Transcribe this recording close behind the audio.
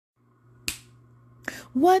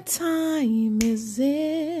What time is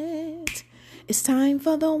it? It's time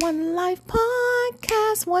for the One Life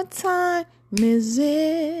Podcast. What time is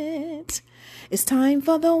it? It's time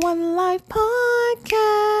for the One Life Podcast.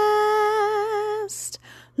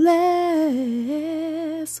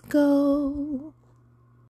 Let's go.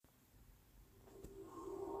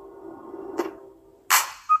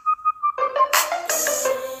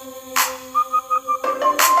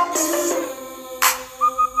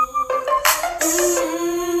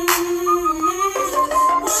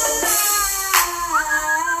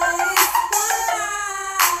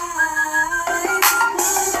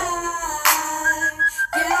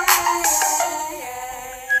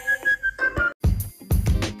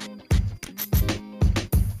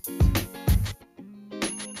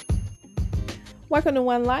 Welcome to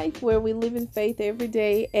One Life, where we live in faith every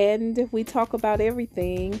day and we talk about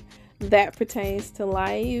everything that pertains to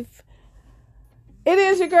life. It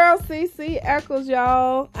is your girl, CC Echoes,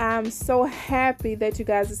 y'all. I'm so happy that you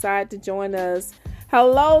guys decided to join us.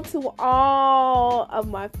 Hello to all of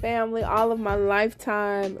my family, all of my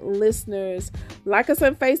lifetime listeners. Like us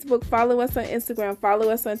on Facebook, follow us on Instagram, follow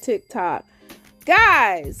us on TikTok.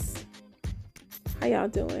 Guys, how y'all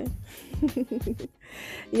doing?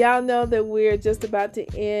 Y'all know that we're just about to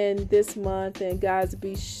end this month, and guys,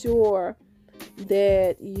 be sure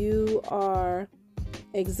that you are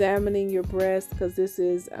examining your breast, because this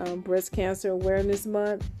is Breast Cancer Awareness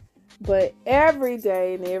Month. But every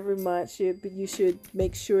day and every month, you should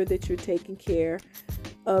make sure that you're taking care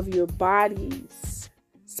of your bodies.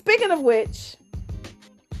 Speaking of which,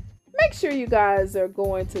 make sure you guys are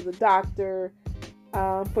going to the doctor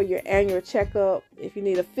for your annual checkup. If you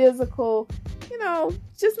need a physical,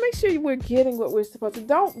 just make sure we're getting what we're supposed to.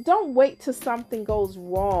 Don't wait till something goes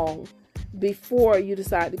wrong before you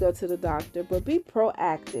decide to go to the doctor, but be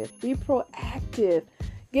proactive. Be proactive.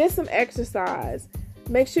 Get some exercise.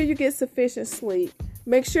 Make sure you get sufficient sleep.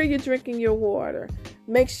 Make sure you're drinking your water.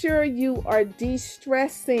 Make sure you are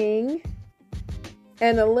de-stressing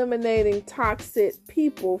and eliminating toxic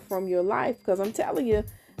people from your life, because I'm telling you,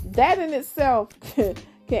 that in itself can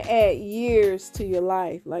add years to your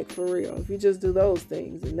life, like for real. If you just do those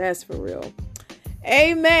things, and that's for real.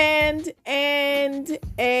 Amen and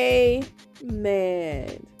amen.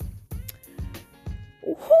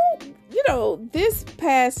 This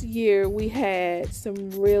past year we had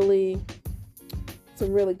some really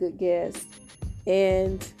good guests.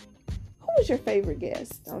 And who was your favorite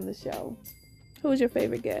guest on the show? Who was your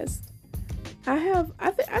favorite guest? I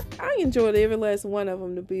enjoyed every last one of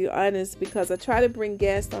them, to be honest, because I try to bring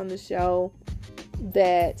guests on the show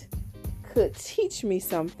that could teach me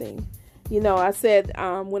something. I said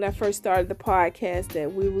when I first started the podcast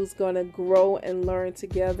that we was going to grow and learn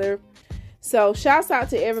together. So shouts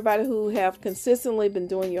out to everybody who have consistently been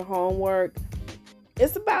doing your homework.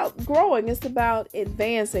 It's about growing. It's about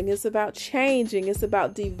advancing. It's about changing. It's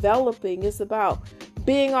about developing. It's about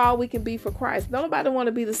being all we can be for Christ. Nobody want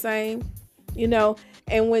to be the same.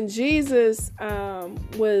 And when Jesus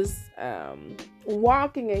was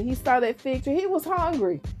walking and he saw that fig tree, he was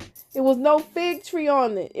hungry. It was no fig tree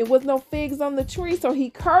on it. It was no figs on the tree. So he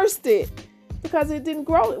cursed it because it didn't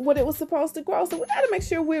grow what it was supposed to grow. So we got to make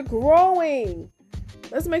sure we're growing.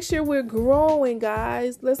 Let's make sure we're growing,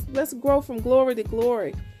 guys. Let's grow from glory to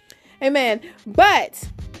glory. Amen. But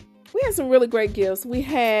we had some really great gifts. We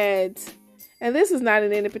had, and this is not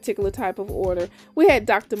in any particular type of order, we had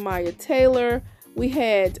Dr. Maya Taylor. We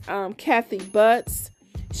had Kathy Butts.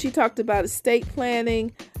 She talked about estate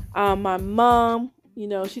planning. My mom,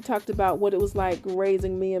 she talked about what it was like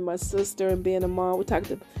raising me and my sister and being a mom. We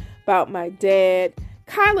talked about my dad.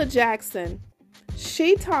 Kyla Jackson,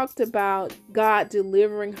 she talked about God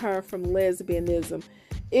delivering her from lesbianism.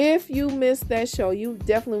 If you missed that show, you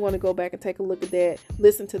definitely want to go back and take a look at that,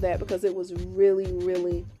 listen to that, because it was really,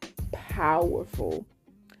 really powerful.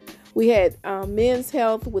 We had Men's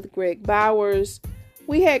Health with Greg Bowers.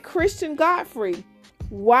 We had Christian Godfrey,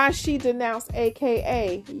 why she denounced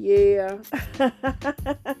AKA. Yeah.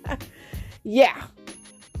 Yeah.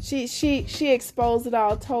 She exposed it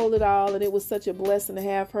all, told it all, and it was such a blessing to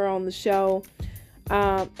have her on the show.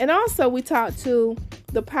 And also we talked to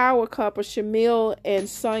the power couple, Shamil and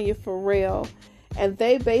Sonia Farrell, and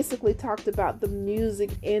they basically talked about the music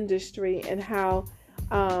industry and how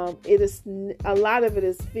it is, a lot of it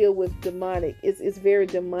is filled with demonic. It's very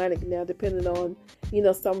demonic now, depending on,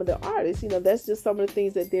 some of the artists. That's just some of the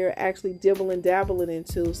things that they're actually dabbling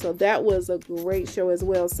into. So that was a great show as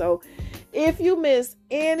well. So if you missed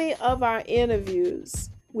any of our interviews,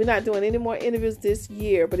 we're not doing any more interviews this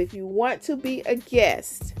year, but if you want to be a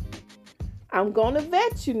guest, I'm going to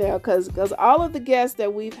vet you now, because all of the guests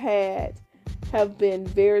that we've had have been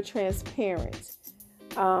very transparent.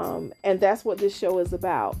 And that's what this show is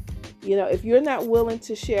about. If you're not willing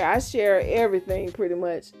to share, I share everything pretty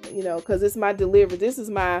much, because it's my delivery. This is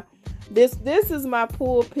my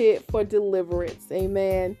pulpit for deliverance.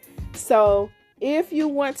 Amen. So if you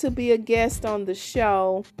want to be a guest on the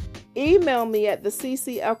show, email me at the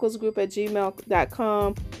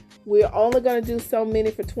ccecklesgroup@gmail.com. We're only going to do so many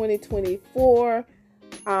for 2024.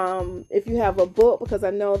 If you have a book, because I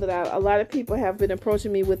know that a lot of people have been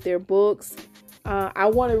approaching me with their books. I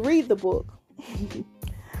want to read the book.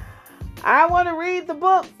 I want to read the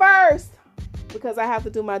book first because I have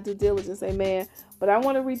to do my due diligence. Amen. But I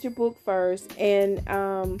want to read your book first. And,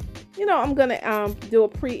 I'm going to do a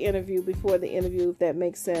pre-interview before the interview, if that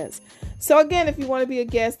makes sense. So, again, if you want to be a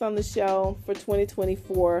guest on the show for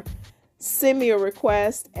 2024, send me a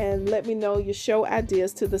request and let me know your show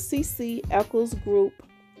ideas to the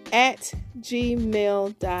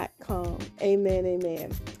ccecklesgroup@gmail.com. Amen.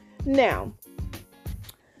 Amen. Now,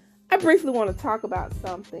 I briefly want to talk about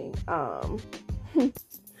something.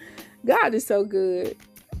 God is so good.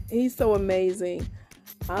 He's so amazing.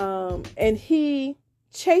 And he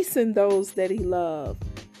chastened those that he loved.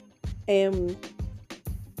 And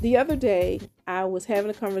the other day, I was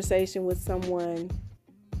having a conversation with someone.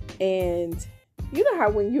 And you know how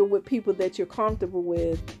when you're with people that you're comfortable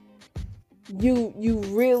with, you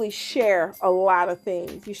really share a lot of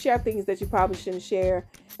things. You share things that you probably shouldn't share.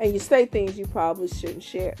 And you say things you probably shouldn't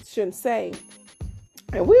say.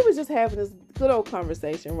 And we were just having this good old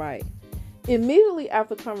conversation, right? Immediately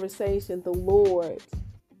after conversation, the Lord,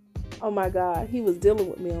 oh my God, he was dealing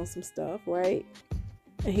with me on some stuff, right?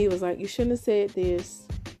 And he was like, you shouldn't have said this.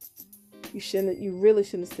 You really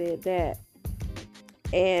shouldn't have said that.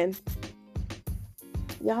 And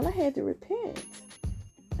y'all, I had to repent.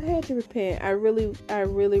 I really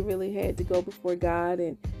had to go before God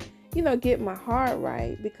and, get my heart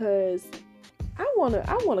right, because I want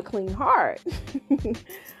a clean heart.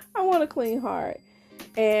 I want a clean heart.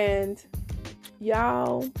 And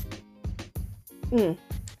y'all,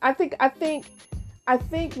 I think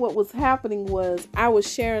what was happening was I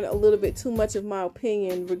was sharing a little bit too much of my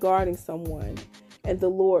opinion regarding someone, and the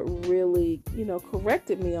Lord really,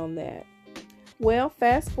 corrected me on that. Well,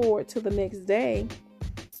 fast forward to the next day.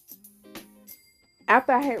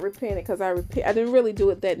 After I had repented, because I didn't really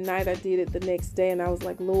do it that night. I did it the next day, and I was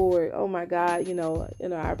like, Lord, oh my God,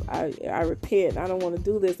 I repent. I don't want to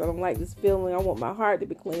do this. I don't like this feeling. I want my heart to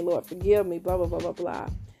be clean. Lord, forgive me. Blah blah blah blah blah.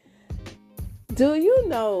 Do you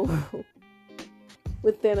know?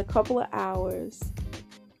 Within a couple of hours,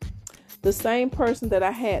 the same person that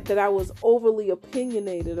I was overly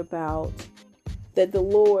opinionated about, that the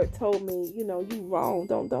Lord told me, you wrong.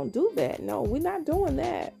 Don't do that. No, we're not doing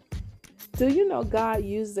that. Do you know God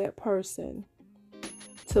used that person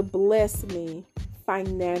to bless me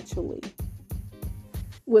financially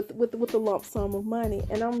with a lump sum of money?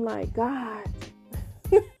 And I'm like, God,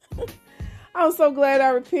 I'm so glad I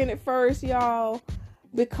repented first, y'all,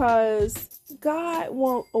 because God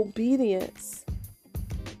wants obedience.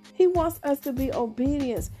 He wants us to be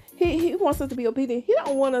obedient. He wants us to be obedient. He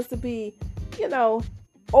don't want us to be,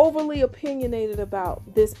 overly opinionated about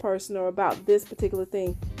this person or about this particular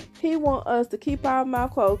thing. He wants us to keep our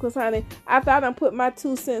mouth closed. Because, honey, I thought I put my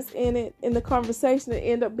 2 cents in it, in the conversation, it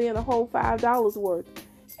ended up being a whole $5 worth.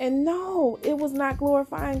 And no, it was not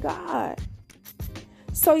glorifying God.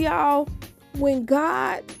 So, y'all, when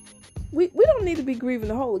God, we don't need to be grieving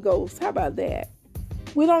the Holy Ghost. How about that?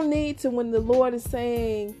 We don't need to, when the Lord is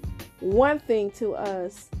saying one thing to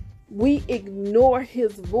us, we ignore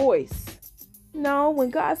his voice. No,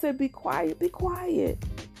 when God said be quiet, be quiet.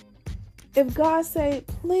 If God said,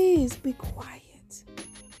 please be quiet,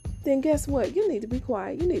 then guess what? You need to be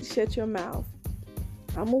quiet. You need to shut your mouth.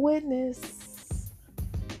 I'm a witness.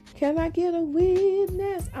 Can I get a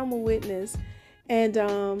witness? I'm a witness. And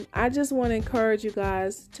I just want to encourage you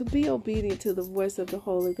guys to be obedient to the voice of the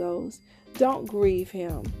Holy Ghost. Don't grieve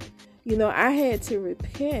him. I had to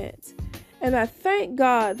repent. And I thank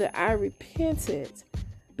God that I repented,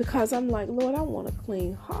 because I'm like, Lord, I want a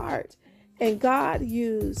clean heart. And God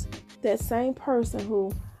used that same person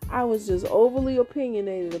who I was just overly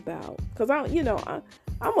opinionated about. Because I'm going to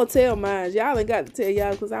tell mine. Y'all ain't got to tell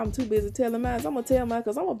y'all because I'm too busy telling mine. I'm going to tell mine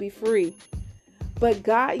because I'm going to be free. But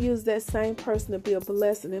God used that same person to be a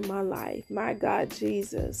blessing in my life. My God,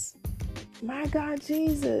 Jesus. My God,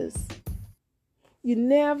 Jesus. You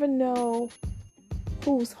never know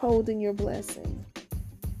who's holding your blessing.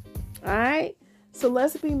 All right? So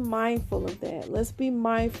let's be mindful of that. Let's be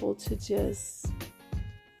mindful to just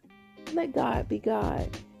let God be God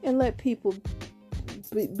and let people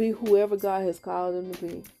be whoever God has called them to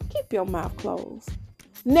be. Keep your mouth closed.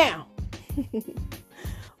 Now,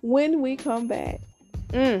 when we come back,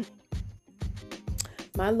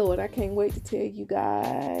 my Lord, I can't wait to tell you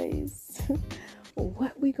guys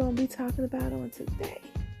what we're going to be talking about on today.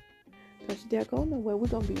 Don't you dare go nowhere. We're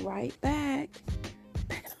going to be right back.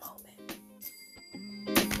 Back in a moment.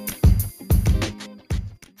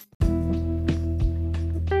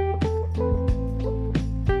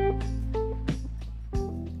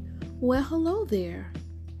 Well, hello there.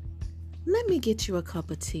 Let me get you a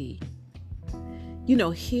cup of tea. You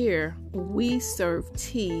know, here we serve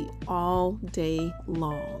tea all day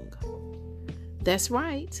long. That's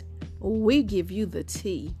right. We give you the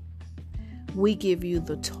tea. We give you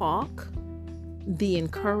the talk, the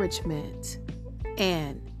encouragement,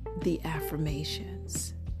 and the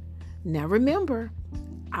affirmations. Now remember,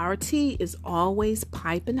 our tea is always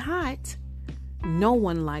piping hot. No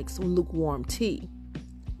one likes lukewarm tea.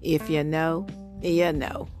 If you know, you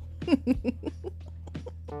know.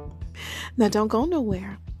 Now don't go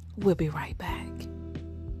nowhere. We'll be right back.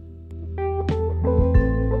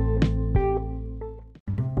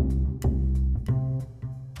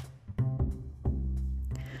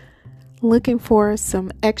 Looking for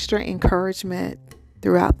some extra encouragement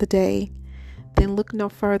throughout the day? Then look no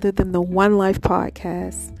further than the One Life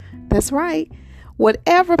podcast. That's right.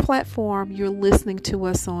 Whatever platform you're listening to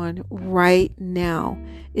us on right now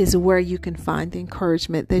is where you can find the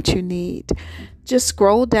encouragement that you need. Just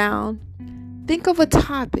scroll down. Think of a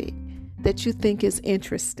topic that you think is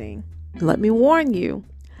interesting. Let me warn you,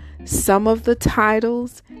 some of the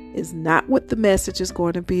titles is not what the message is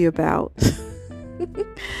going to be about.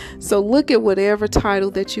 So look at whatever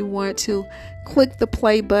title that you want to, click the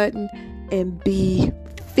play button and be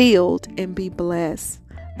filled and be blessed.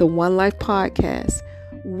 The One Life Podcast.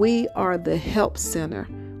 We are the help center.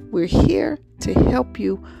 We're here to help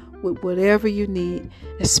you with whatever you need,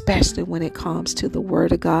 especially when it comes to the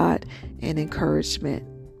Word of God and encouragement.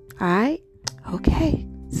 All right? Okay.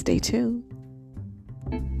 Stay tuned.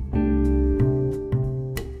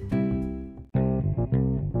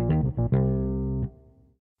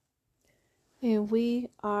 And we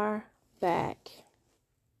are back.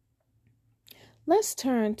 Let's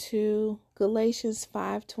turn to Galatians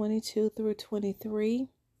 5:22 through 23.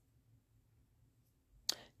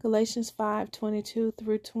 Galatians 5:22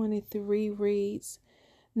 through 23 reads,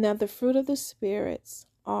 "Now the fruit of the spirits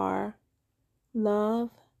are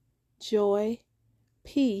love, joy,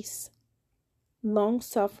 peace,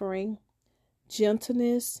 long-suffering,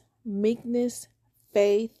 gentleness, meekness,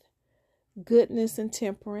 faith, goodness, and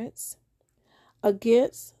temperance.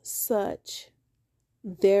 Against such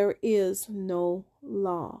there is no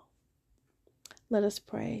law." Let us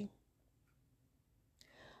pray.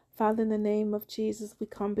 Father, in the name of Jesus, we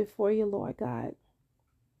come before you, Lord God.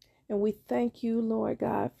 And we thank you, Lord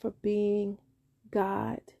God, for being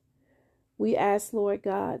God. We ask, Lord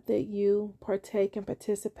God, that you partake and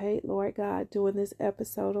participate, Lord God, during this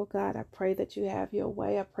episode, oh God. I pray that you have your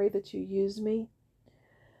way. I pray that you use me.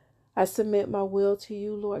 I submit my will to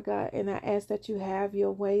you, Lord God, and I ask that you have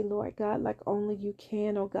your way, Lord God, like only you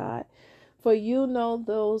can, oh God. For you know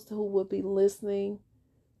those who will be listening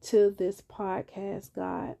to this podcast,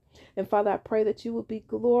 God. And Father, I pray that you will be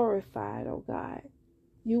glorified, oh God.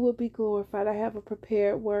 You will be glorified. I have a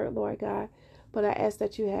prepared word, Lord God, but I ask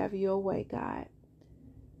that you have your way, God.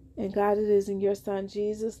 And God, it is in your Son,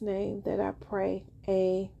 Jesus' name, that I pray.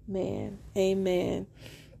 Amen. Amen.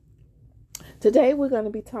 Today we're going to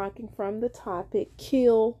be talking from the topic,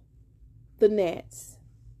 Kill the Gnats.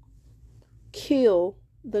 Kill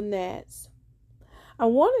the Gnats. I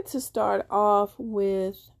wanted to start off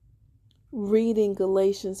with reading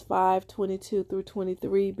Galatians 5:22 through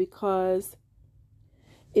 23 because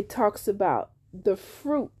it talks about the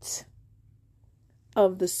fruit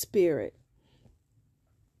of the Spirit.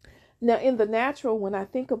 Now, in the natural, when I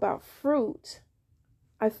think about fruit,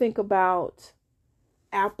 I think about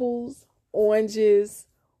apples, oranges,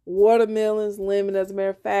 watermelons, lemon. As a matter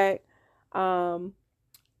of fact,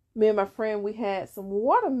 me and my friend, we had some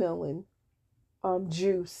watermelon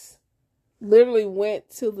juice. Literally went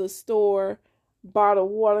to the store, bought a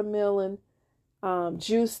watermelon,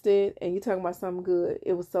 juiced it, and you're talking about something good.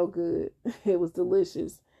 It was so good. It was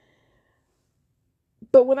delicious.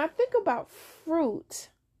 But when I think about fruit,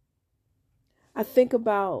 I think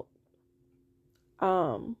about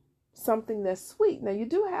something that's sweet. Now, you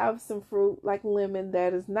do have some fruit like lemon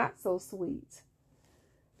that is not so sweet.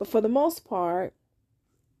 But for the most part,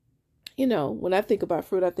 you know, when I think about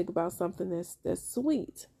fruit, I think about something that's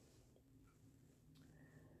sweet.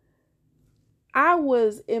 I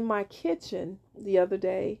was in my kitchen the other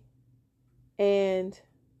day and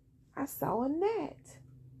I saw a gnat.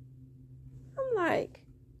 I'm like,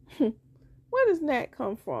 where does gnat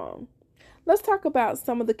come from? Let's talk about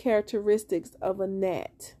some of the characteristics of a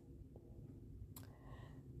gnat.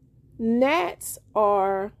 Gnats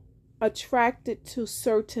are attracted to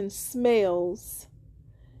certain smells,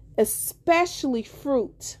 especially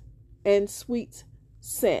fruit and sweet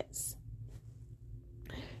scents.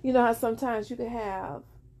 You know how sometimes you can have,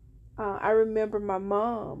 I remember my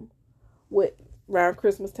mom would, around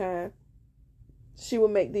Christmas time, she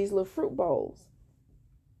would make these little fruit bowls.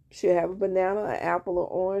 She'll have a banana, an apple, or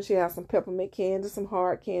orange. She'll have some peppermint candy, some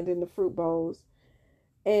hard candy in the fruit bowls.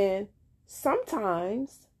 And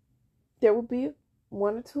sometimes there will be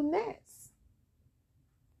 1 or 2 gnats,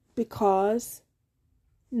 because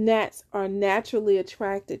gnats are naturally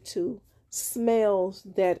attracted to smells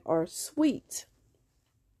that are sweet.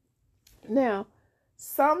 Now,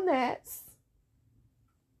 some gnats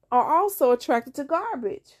are also attracted to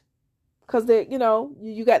garbage, because they,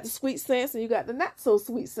 you got the sweet scents and you got the not so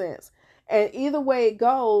sweet scents, and either way it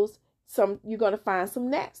goes, you're going to find some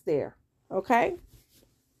gnats there. Okay.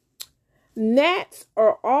 Gnats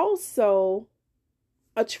are also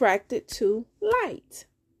attracted to light.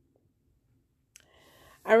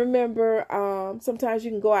 I remember sometimes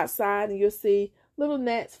you can go outside and you'll see little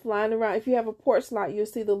gnats flying around. If you have a porch light, you'll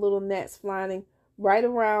see the little gnats flying right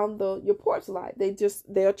around your porch light.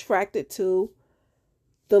 They're attracted to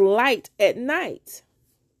the light at night.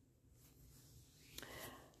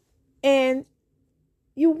 And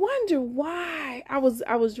you wonder why. I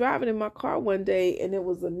was driving in my car one day and there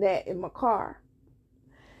was a gnat in my car.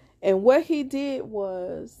 And what he did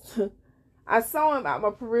was, I saw him out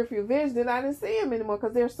my peripheral vision and I didn't see him anymore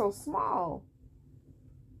because they're so small.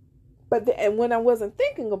 And when I wasn't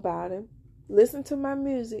thinking about him, listen to my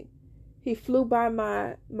music, he flew by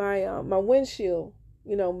my windshield,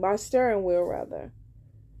 my steering wheel rather.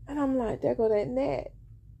 And I'm like, there go that gnat.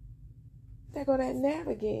 There go that gnat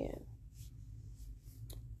again.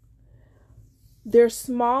 They're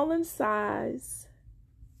small in size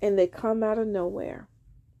and they come out of nowhere.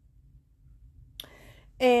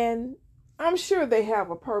 And I'm sure they have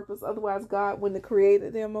a purpose. Otherwise, God wouldn't have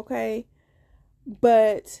created them, okay?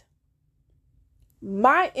 But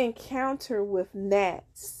my encounter with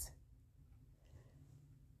gnats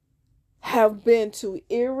have been to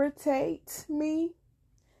irritate me,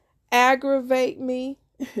 aggravate me.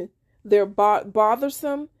 They're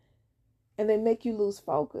bothersome, and they make you lose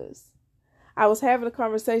focus. I was having a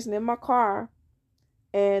conversation in my car,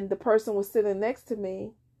 and the person was sitting next to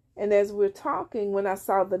me. And as we're talking, when I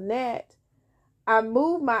saw the gnat, I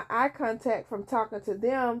moved my eye contact from talking to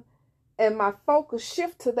them, and my focus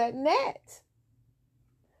shifted to that gnat,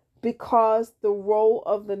 because the role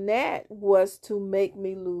of the gnat was to make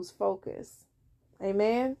me lose focus.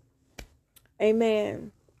 Amen.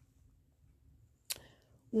 Amen.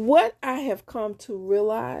 What I have come to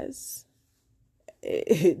realize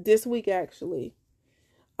this week, actually,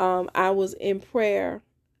 I was in prayer,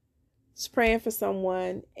 praying for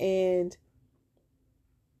someone, and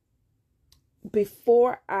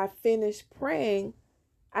before I finished praying,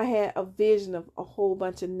 I had a vision of a whole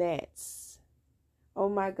bunch of gnats. Oh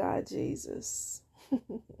my God, Jesus.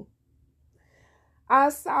 I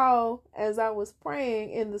saw, as I was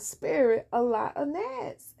praying in the spirit, a lot of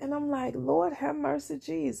gnats. And I'm like, Lord, have mercy,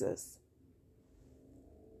 Jesus.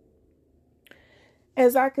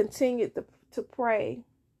 As I continued to pray,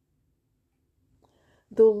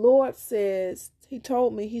 the Lord says, he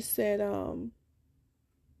told me, he said,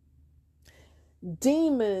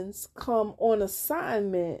 demons come on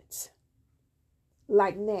assignment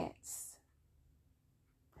like gnats.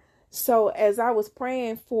 So as I was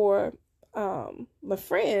praying for my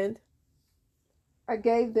friend, I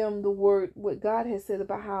gave them the word, what God has said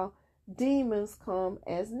about how demons come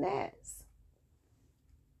as gnats.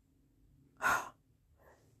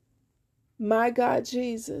 My God,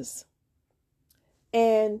 Jesus.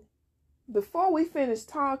 And before we finished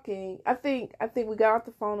talking, I think we got off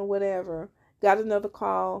the phone or whatever, got another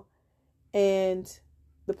call, and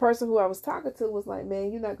the person who I was talking to was like,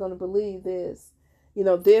 man, you're not going to believe this.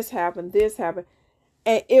 This happened.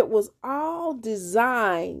 And it was all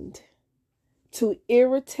designed to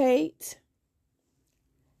irritate,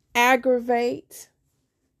 aggravate,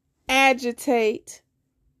 agitate,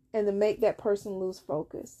 and to make that person lose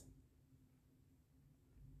focus.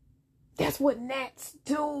 That's what gnats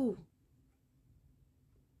do.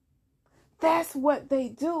 That's what they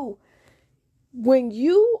do. When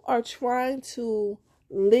you are trying to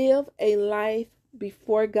live a life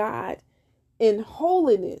before God in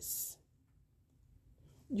holiness,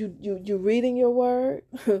 you reading your word,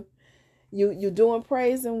 you doing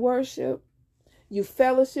praise and worship, You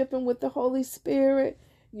fellowshipping with the Holy Spirit.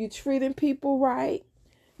 You treating people right.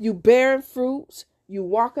 You bearing fruits. You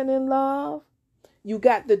walking in love. You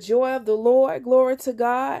got the joy of the Lord. Glory to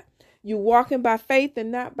God. You walking by faith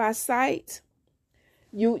and not by sight.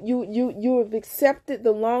 You have accepted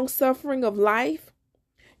the long suffering of life.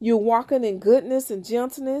 You're walking in goodness and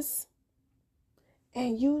gentleness.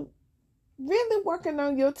 And you really working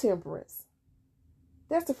on your temperance.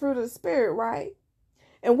 That's the fruit of the Spirit, right?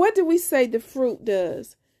 And what do we say the fruit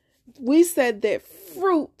does? We said that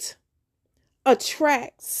fruit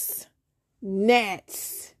attracts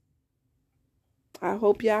gnats. I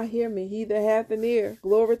hope y'all hear me. He that hath an ear.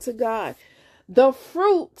 Glory to God. The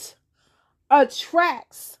fruit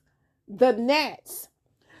attracts the gnats.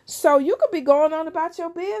 So you could be going on about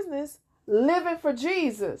your business, living for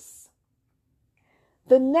Jesus.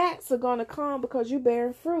 The gnats are going to come because you're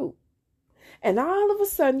bearing fruit. And all of a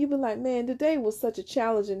sudden you be like, man, today was such a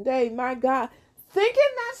challenging day. My God. Thinking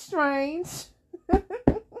not strange.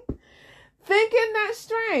 Thinking not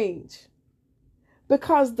strange.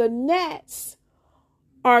 Because the gnats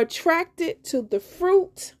are attracted to the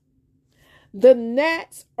fruit. The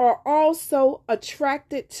gnats are also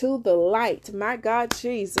attracted to the light. My God,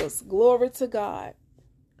 Jesus. Glory to God.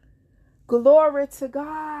 Glory to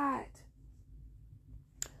God.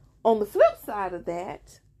 On the flip side of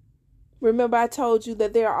that, remember I told you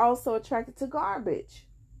that they are also attracted to garbage.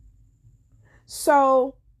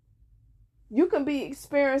 So you can be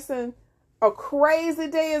experiencing a crazy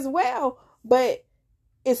day as well, but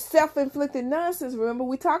it's self-inflicted nonsense. Remember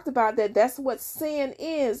we talked about that. That's what sin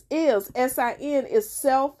is. S-I-N is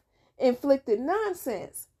self-inflicted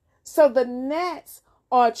nonsense. So the gnats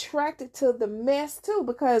are attracted to the mess too,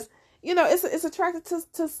 because, you know, it's attracted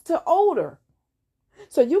to odor.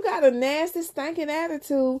 So you got a nasty, stinking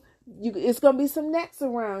attitude, it's going to be some gnats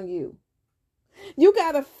around you. You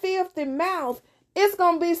got a filthy mouth, it's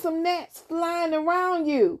going to be some gnats flying around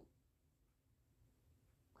you.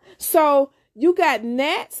 So you got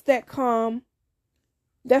gnats that come,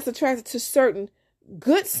 that's attracted to certain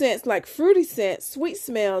good scents, like fruity scents, sweet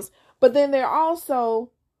smells. But then there are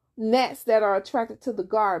also gnats that are attracted to the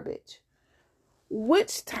garbage.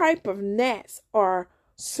 Which type of gnats are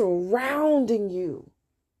surrounding you?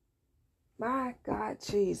 My God,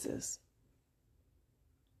 Jesus.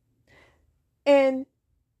 And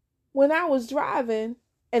when I was driving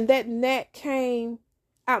and that gnat came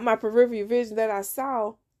out my peripheral vision that I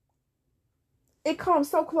saw, it comes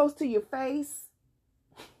so close to your face.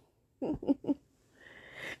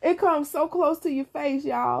 It comes so close to your face,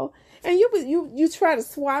 y'all. And you try to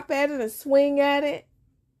swap at it and swing at it.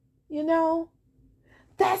 You know,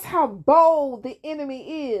 that's how bold the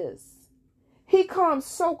enemy is. He comes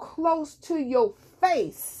so close to your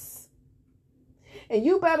face. And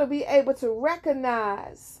you better be able to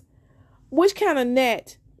recognize, which kind of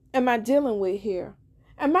gnat am I dealing with here?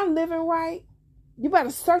 Am I living right? You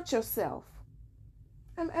better search yourself.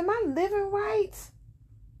 Am I living right?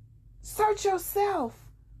 Search yourself.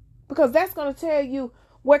 Because that's going to tell you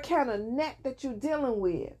what kind of gnat that you're dealing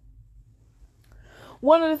with.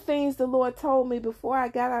 One of the things the Lord told me before I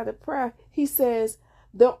got out of prayer, he says,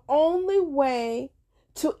 the only way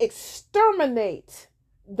to exterminate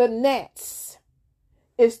the gnats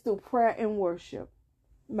is through prayer and worship.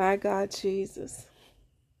 My God, Jesus.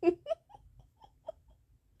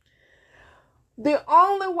 The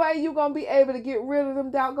only way you're going to be able to get rid of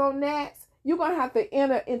them doggone gnats, you're going to have to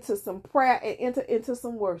enter into some prayer and enter into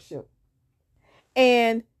some worship.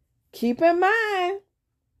 And keep in mind,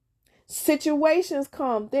 situations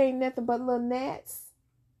come. There ain't nothing but little gnats.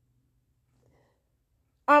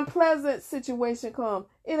 Unpleasant situation come.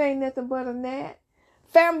 It ain't nothing but a gnat.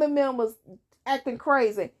 Family members acting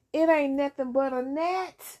crazy. It ain't nothing but a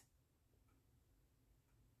gnat.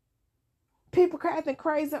 People acting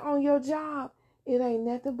crazy on your job. It ain't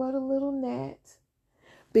nothing but a little gnat.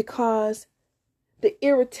 Because the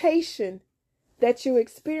irritation that you're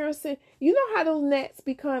experiencing, you know how those gnats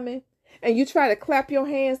be coming? And you try to clap your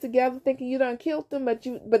hands together thinking you done killed them,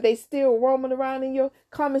 but they still roaming around in your,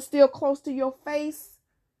 coming still close to your face.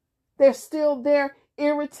 They're still there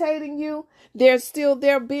irritating you. They're still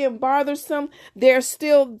there being bothersome. They're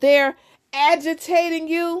still there agitating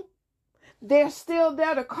you. They're still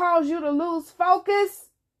there to cause you to lose focus.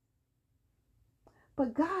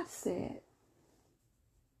 But God said,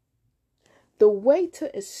 the way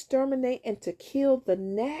to exterminate and to kill the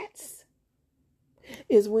gnats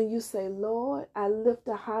is when you say, Lord, I lift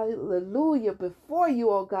a hallelujah before you,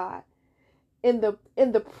 oh God. In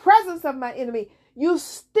the presence of my enemy, you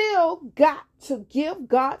still got to give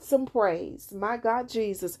God some praise. My God,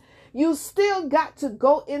 Jesus. You still got to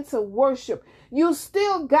go into worship. You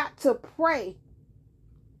still got to pray.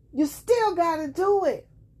 You still got to do it.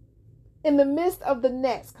 In the midst of the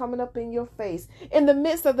gnats coming up in your face, in the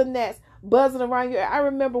midst of the gnats buzzing around your ear. I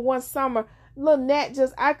remember one summer, little gnat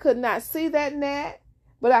I could not see that gnat,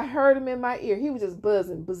 but I heard him in my ear. He was just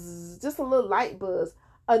buzzing, buzz, just a little light buzz,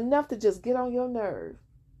 enough to just get on your nerve.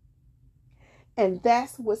 And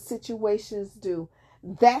that's what situations do.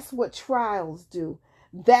 That's what trials do.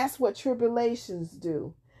 That's what tribulations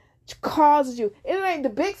do. It causes you. It ain't the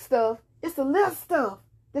big stuff. It's the little stuff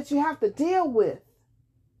that you have to deal with.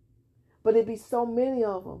 But it be so many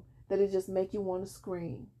of them that it just make you want to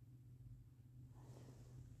scream.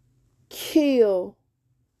 Kill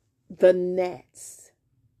the gnats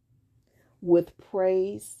with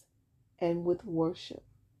praise and with worship.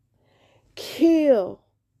 Kill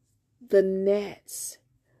the gnats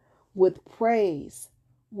with praise,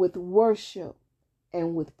 with worship,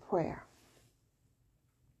 and with prayer.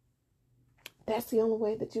 That's the only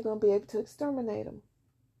way that you're going to be able to exterminate them.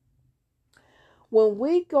 When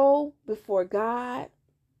we go before God,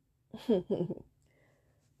 them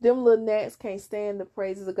little gnats can't stand the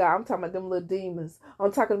praises of God. I'm talking about them little demons.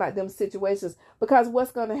 I'm talking about them situations. Because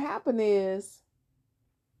what's going to happen is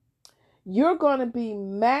you're going to be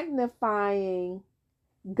magnifying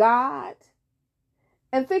God.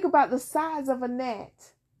 And think about the size of a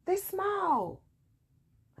gnat. They're small.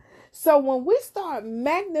 So when we start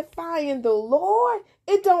magnifying the Lord,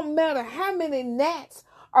 it don't matter how many gnats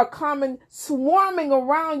are coming, swarming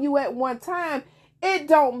around you at one time. It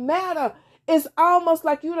don't matter. It's almost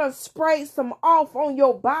like you done sprayed some off on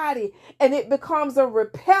your body and it becomes a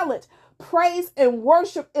repellent. Praise and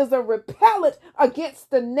worship is a repellent against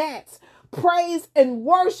the gnats. Praise and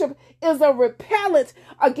worship is a repellent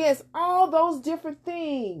against all those different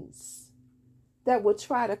things that will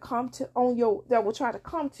try to come to you, that will try to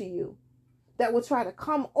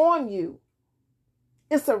come on you.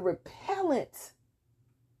 It's a repellent.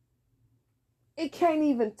 It can't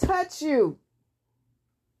even touch you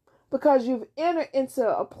because you've entered into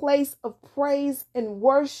a place of praise and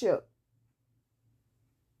worship.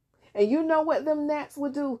 And you know what them gnats will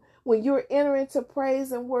do when you're entering into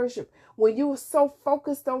praise and worship, when you're so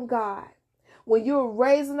focused on God, when you're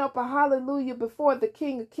raising up a hallelujah before the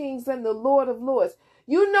King of Kings and the Lord of Lords.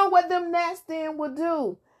 You know what them gnats then will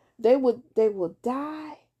do. They will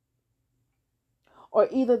die, or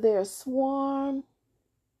either they'll swarm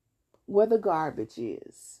where the garbage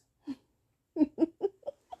is.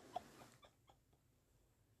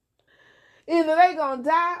 Either they're going to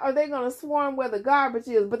die or they're going to swarm where the garbage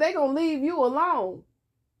is, but they're going to leave you alone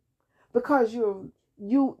because you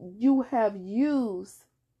have used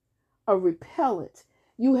a repellent.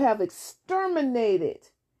 You have exterminated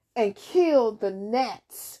and killed the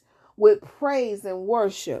gnats with praise and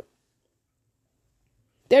worship.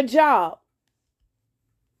 Their job,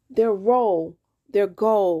 their role, their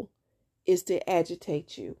goal is to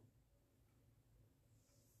agitate you.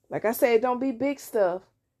 Like I said, don't be big stuff.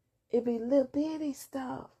 It be little bitty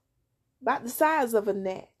stuff, about the size of a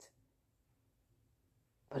gnat.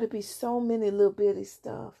 But it be so many little bitty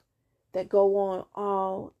stuff that go on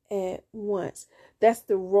all at once. That's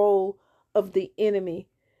the role of the enemy,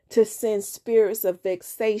 to send spirits of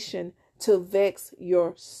vexation to vex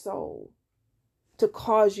your soul, to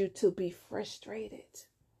cause you to be frustrated,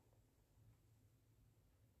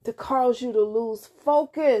 to cause you to lose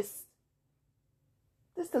focus.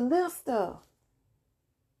 That's the little stuff.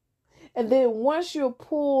 And then once you're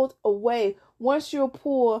pulled away, once you're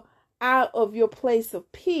pulled out of your place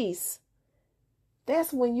of peace,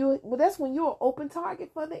 that's when you're an open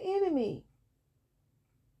target for the enemy.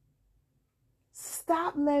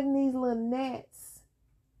 Stop letting these little gnats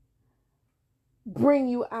bring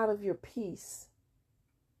you out of your peace.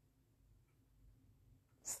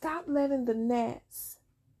 Stop letting the gnats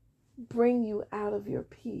bring you out of your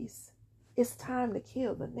peace. It's time to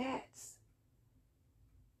kill the gnats.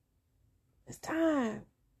 It's time.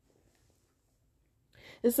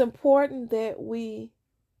 It's important that we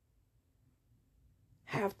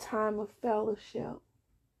have time of fellowship.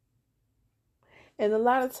 And a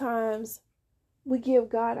lot of times we give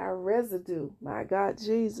God our residue. My God,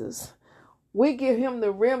 Jesus. We give him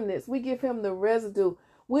the remnants. We give him the residue.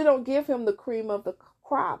 We don't give him the cream of the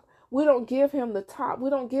crop. We don't give him the top. We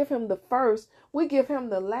don't give him the first. We give him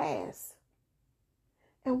the last.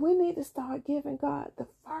 And we need to start giving God the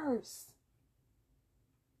first.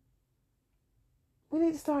 We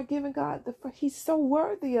need to start giving God the first. He's so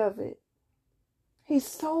worthy of it. He's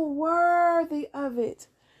so worthy of it.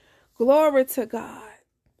 Glory to God.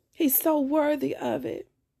 He's so worthy of it.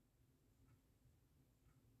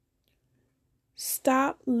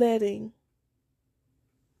 Stop letting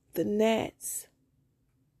the gnats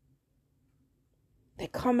They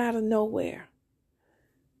come out of nowhere.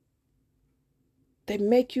 They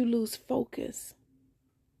make you lose focus.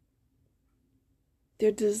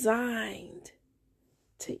 They're designed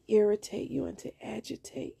to irritate you and to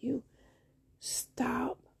agitate you.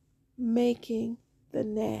 Stop making the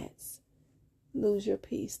gnats lose your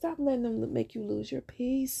peace. Stop letting them make you lose your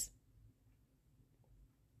peace.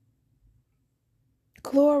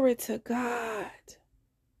 Glory to God.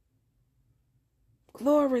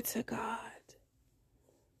 Glory to God.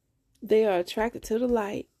 They are attracted to the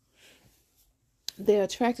light. They're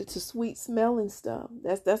attracted to sweet smelling stuff.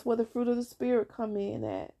 That's where the fruit of the Spirit come in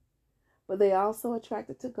at. But they also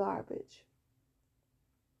attracted to garbage.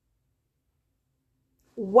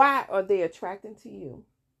 Why are they attracting to you?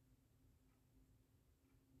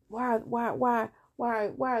 Why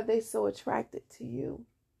are they so attracted to you?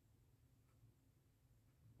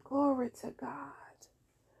 Glory to God.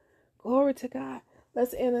 Glory to God.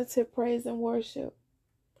 Let's enter into praise and worship.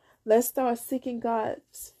 Let's start seeking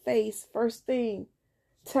God's face first thing.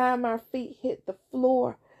 Time our feet hit the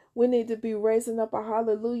floor. We need to be raising up a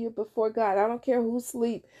hallelujah before God. I don't care who's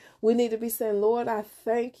asleep. We need to be saying, Lord, I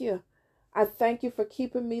thank you. I thank you for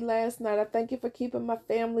keeping me last night. I thank you for keeping my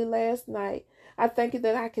family last night. I thank you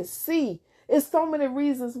that I can see. It's so many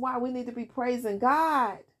reasons why we need to be praising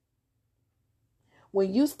God.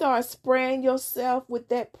 When you start spraying yourself with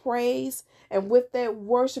that praise and with that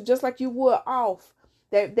worship, just like you would off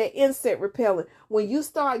that insect repellent, when you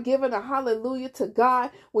start giving a hallelujah to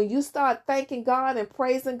God, when you start thanking God and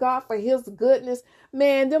praising God for his goodness,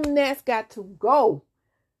 man, them gnats got to go.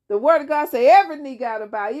 The word of God say every knee got to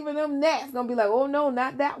bow. Even them gnats going to be like, oh no,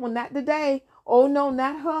 not that one, not today. Oh no,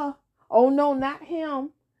 not her. Oh no, not him.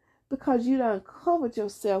 Because you done covered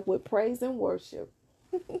yourself with praise and worship.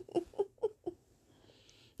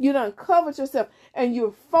 You done covered yourself and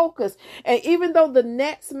you're focused. And even though the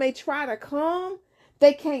gnats may try to come,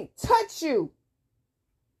 they can't touch you.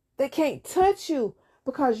 They can't touch you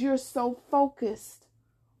because you're so focused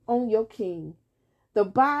on your King. The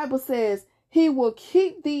Bible says he will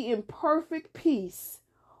keep thee in perfect peace,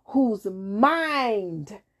 whose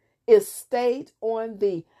mind is stayed on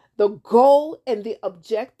thee. The goal and the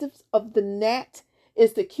objectives of the gnat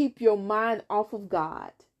is to keep your mind off of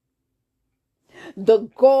God. The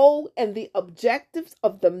goal and the objectives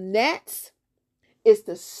of the gnats is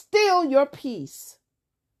to steal your peace.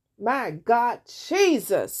 My God,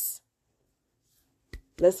 Jesus.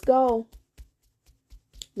 Let's go.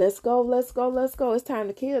 Let's go, let's go, let's go. It's time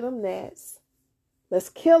to kill them gnats. Let's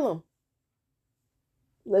kill them.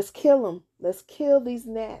 Let's kill them. Let's kill these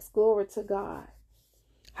gnats. Glory to God.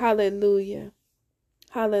 Hallelujah.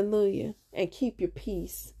 Hallelujah. And keep your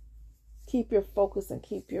peace. Keep your focus and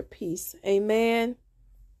keep your peace. Amen.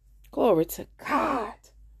 Glory to God.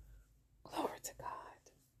 Glory to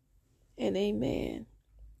God. And amen.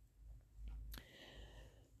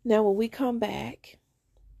 Now, when we come back,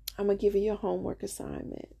 I'm going to give you your homework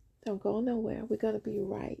assignment. Don't go nowhere. We're going to be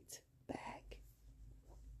right back.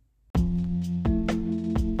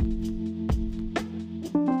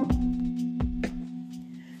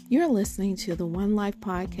 You're listening to the One Life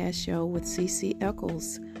Podcast Show with CC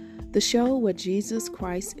Eccles, the show where Jesus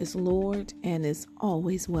Christ is Lord and is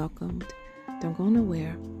always welcomed. Don't go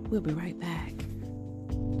nowhere. We'll be right back.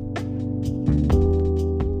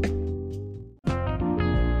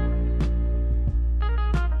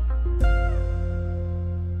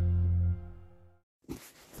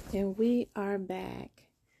 And we are back.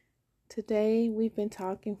 Today we've been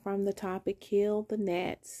talking from the topic, kill the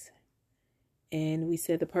gnats. And we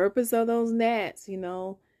said the purpose of those gnats,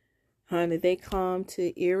 honey, they come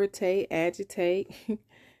to irritate, agitate,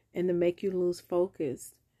 and to make you lose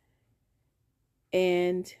focus.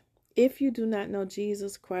 And if you do not know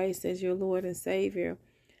Jesus Christ as your Lord and Savior,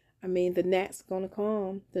 the gnats are going to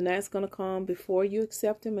come. The gnats are going to come before you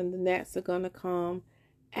accept him, and the gnats are going to come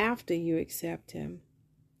after you accept him.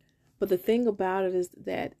 But the thing about it is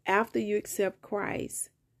that after you accept Christ,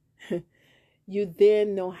 you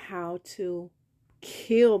then know how to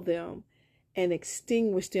kill them and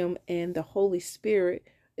extinguish them. And the Holy Spirit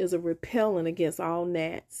is a repellent against all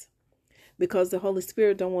gnats, because the Holy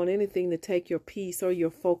Spirit don't want anything to take your peace or your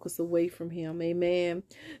focus away from him. Amen.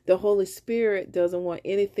 The Holy Spirit doesn't want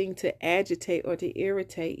anything to agitate or to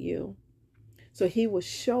irritate you. So he will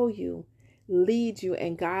show you, lead you,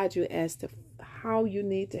 and guide you as to how you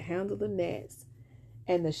need to handle the gnats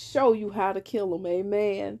and to show you how to kill them.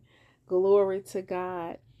 Amen. Glory to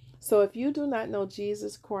God. So if you do not know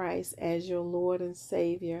Jesus Christ as your Lord and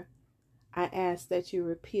Savior, I ask that you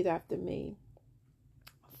repeat after me.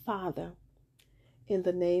 Father, in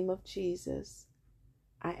the name of Jesus,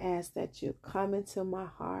 I ask that you come into my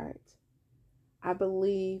heart. I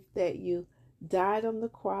believe that you died on the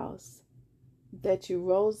cross, that you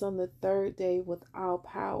rose on the third day with all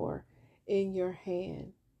power in your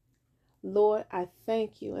hand. Lord, I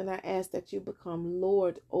thank you and I ask that you become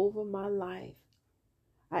Lord over my life.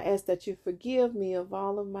 I ask that you forgive me of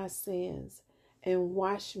all of my sins and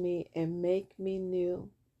wash me and make me new.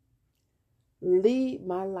 Lead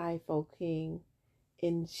my life, O King.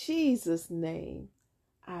 In Jesus' name,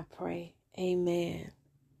 I pray. Amen.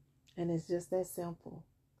 And it's just that simple.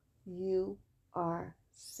 You are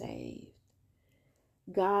saved.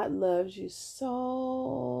 God loves you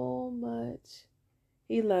so much.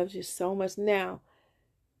 He loves you so much. Now,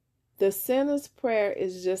 the sinner's prayer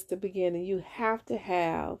is just the beginning. You have to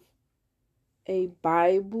have a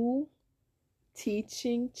Bible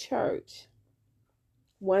teaching church,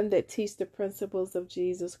 one that teaches the principles of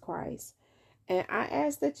Jesus Christ. And I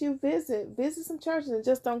ask that you visit some churches, and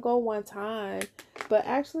just don't go one time, but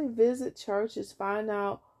actually visit churches, find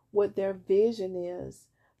out what their vision is,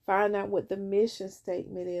 find out what the mission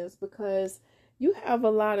statement is, because you have a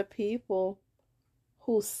lot of people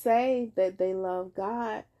who say that they love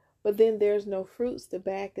God, but then there's no fruits to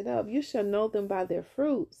back it up. You shall know them by their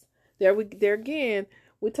fruits. There again,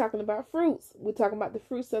 we're talking about fruits. We're talking about the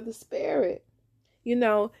fruits of the Spirit. You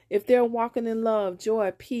know, if they're walking in love,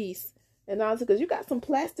 joy, peace, and all this, because you got some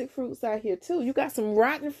plastic fruits out here too. You got some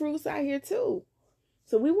rotten fruits out here too.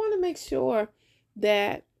 So we want to make sure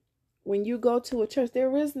that when you go to a church,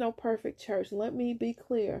 there is no perfect church. Let me be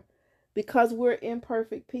clear. Because we're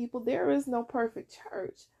imperfect people, there is no perfect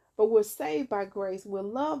church. But we're saved by grace. We're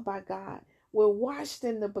loved by God. We're washed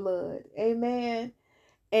in the blood. Amen.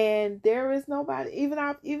 And there is nobody,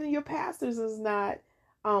 even your pastors is not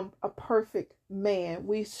a perfect man.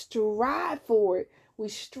 We strive for it. We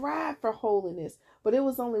strive for holiness. But it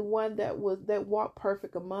was only one that walked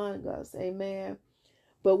perfect among us. Amen.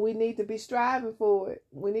 But we need to be striving for it.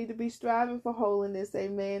 We need to be striving for holiness.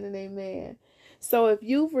 Amen and amen. So if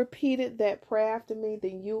you've repeated that prayer after me,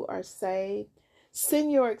 then you are saved.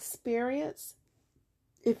 Send your experience,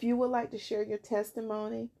 if you would like to share your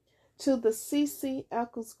testimony, to the CC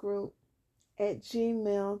Eccles Group at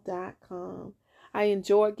gmail.com. I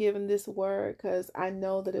enjoy giving this word because I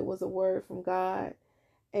know that it was a word from God.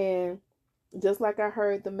 And just like I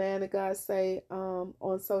heard the man of God say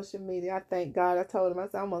on social media, I thank God. I told him, I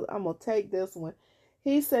said, I'm gonna take this one.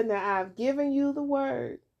 He said, now I've given you the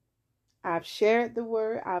word. I've shared the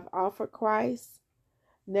word. I've offered Christ.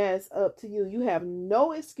 Now it's up to you. You have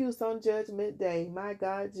no excuse on Judgment Day. My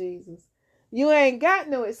God, Jesus. You ain't got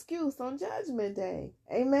no excuse on Judgment Day.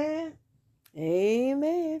 Amen.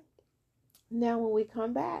 Amen. Now when we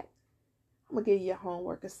come back, I'm going to give you a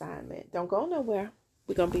homework assignment. Don't go nowhere.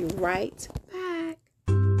 We're going to be right back.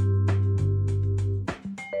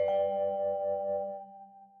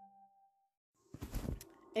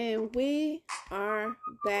 And we are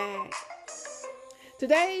back.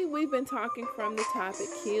 Today we've been talking from the topic,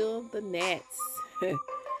 kill the gnats.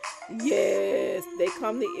 Yes, they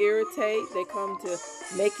come to irritate. They come to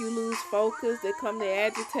make you lose focus. They come to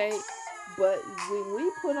agitate. But when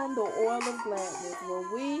we put on the oil of gladness,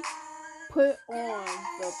 when we put on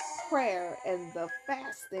the prayer and the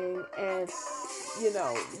fasting and,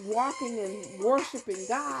 walking and worshiping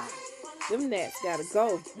God, them gnats gotta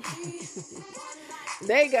go.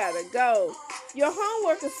 They gotta go. Your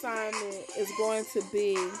homework assignment is going to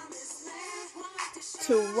be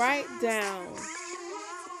to write down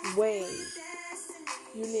ways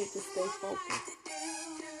you need to stay focused.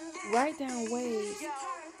 Write down ways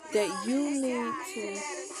that you need to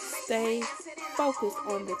stay focused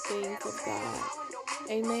on the things of God.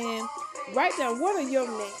 Amen. Write down, what are your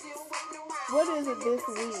gnats? What is it this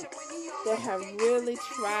week that have really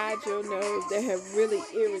tried your nerves, that have really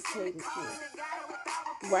irritated you?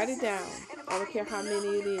 Write it down. I don't care how many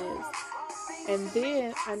it is. And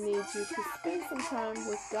then I need you to spend some time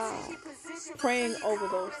with God, praying over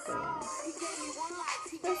those things.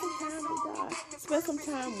 Spend some time with God. Spend some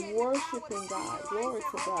time worshiping God. Glory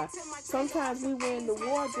to God. Sometimes we win the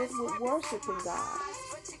war just with worshiping God.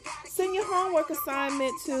 Send your homework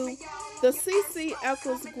assignment to the CC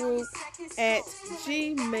Eccles Group at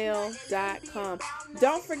gmail.com.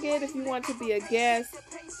 Don't forget, if you want to be a guest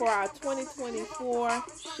for our 2024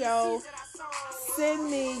 show, send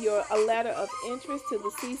me a letter of interest to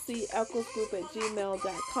the CC Eccles Group at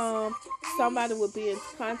gmail.com. Somebody will be in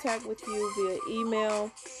contact with you via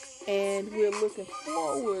email, and we're looking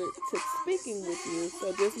forward to speaking with you.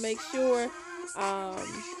 So just make sure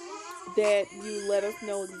that you let us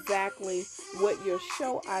know exactly what your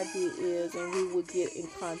show idea is, and we will get in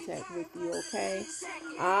contact with you, okay?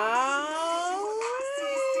 All right.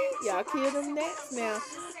 Y'all kill them gnats now.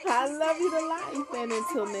 I love you to life. And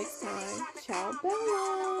until next time, ciao,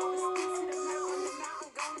 Bella.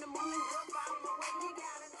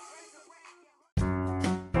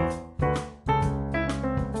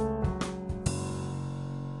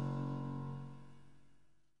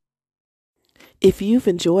 If you've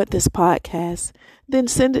enjoyed this podcast, then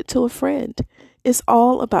send it to a friend. It's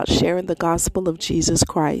all about sharing the gospel of Jesus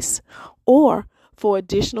Christ. Or for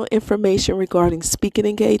additional information regarding speaking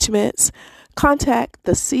engagements, contact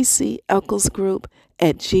the CC Eccles Group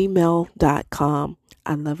at gmail.com.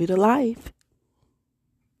 I love you to life.